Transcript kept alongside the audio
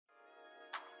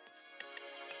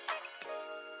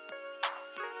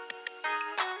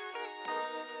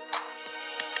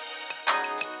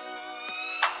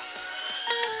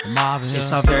Marvin here.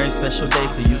 It's our very special day,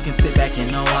 so you can sit back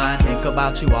and unwind. Think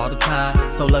about you all the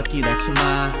time, so lucky that you're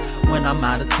mine. When I'm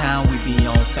out of town, we be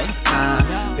on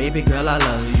FaceTime. Baby girl, I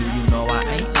love you, you know I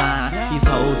ain't lying. These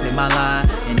hoes in my line,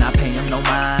 and I pay them no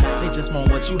mind. They just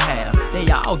want what you have, they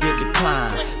all get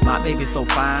declined. My baby so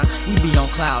fine, we be on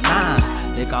cloud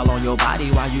 9. Lick all on your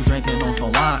body while you drinking on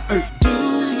some wine. Do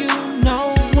you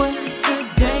know what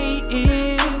today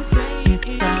is?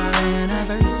 It's our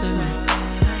anniversary.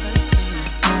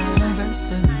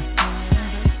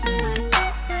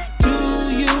 Do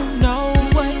you know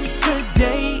what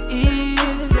today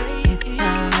is? It's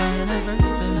our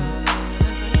anniversary.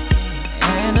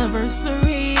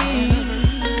 Anniversary.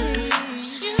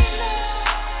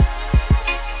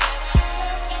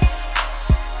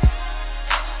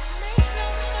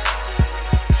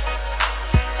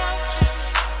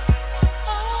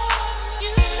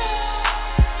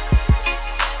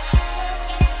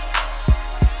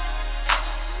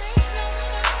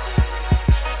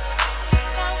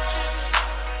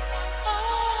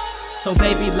 So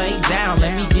baby, lay down,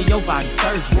 let me get your body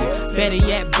surgery. Better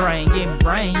yet, getting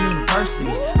brain university.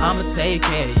 I'ma take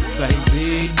care of you,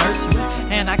 baby, nursery.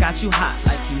 And I got you hot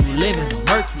like you living on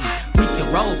Mercury. We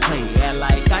can role play, yeah,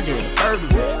 like I did a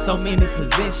burglary. So many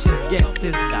positions, guess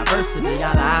it's diversity.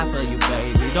 I lie for you,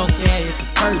 baby, don't care if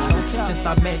it's perjury. Since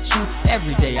I met you,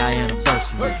 every day I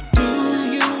anniversary.